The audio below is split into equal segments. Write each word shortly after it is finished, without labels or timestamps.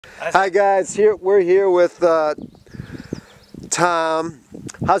Hi guys, we're here with Tom.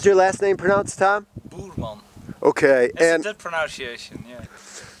 How's your last name pronounced, Tom? Boerman. Okay, It's and a good pronunciation, yeah.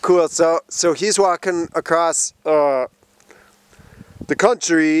 cool. So he's walking across the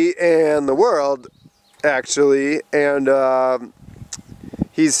country and the world, actually, and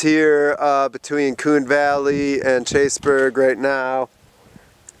he's here between Coon Valley and Chaseburg right now.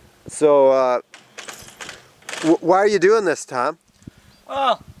 So why are you doing this, Tom?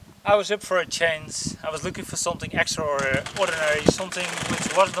 Well, I was up for a change. I was looking for something extraordinary, something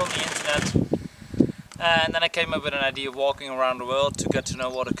which wasn't on the internet. And then I came up with an idea of walking around the world to get to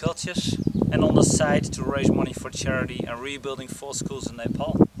know other cultures. And on the side to raise money for charity and rebuilding 4 schools in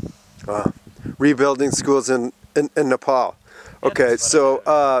Nepal. Rebuilding schools in Nepal. Yeah, Okay,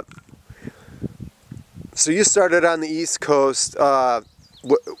 so you started on the East Coast.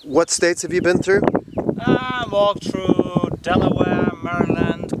 What states have you been through? I walked through Delaware,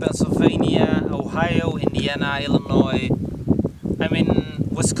 Maryland, Pennsylvania, Ohio, Indiana, Illinois. I'm in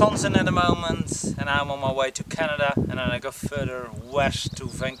Wisconsin at the moment, and I'm on my way to Canada, and then I go further west to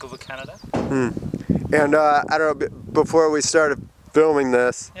Vancouver, Canada. And I don't know, before we started filming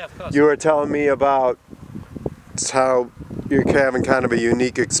this, Yeah, of course. you were telling me about how you're having kind of a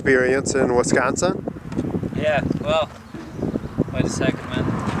unique experience in Wisconsin. Yeah, well, wait a second, man.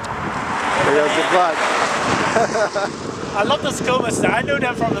 There goes the plug. I love the school buses. I knew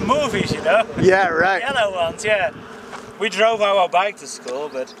them from the movies, you know? Yeah, right. The yellow ones, yeah. We drove our bike to school,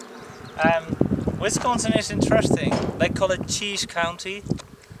 but Wisconsin is interesting. They call it Cheese County.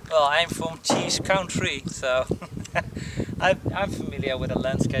 Well, I'm from Cheese Country, so I'm familiar with the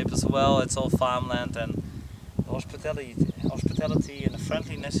landscape as well. It's all farmland, and the hospitality and the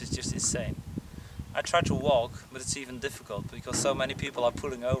friendliness is just insane. I try to walk, but it's even difficult because so many people are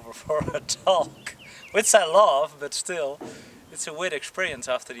pulling over for a talk, which I love, but still, it's a weird experience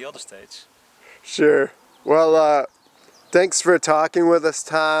after the other stage. Sure. Well, thanks for talking with us,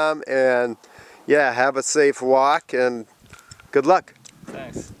 Tom, and yeah, have a safe walk and good luck.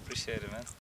 Thanks, appreciate it, man.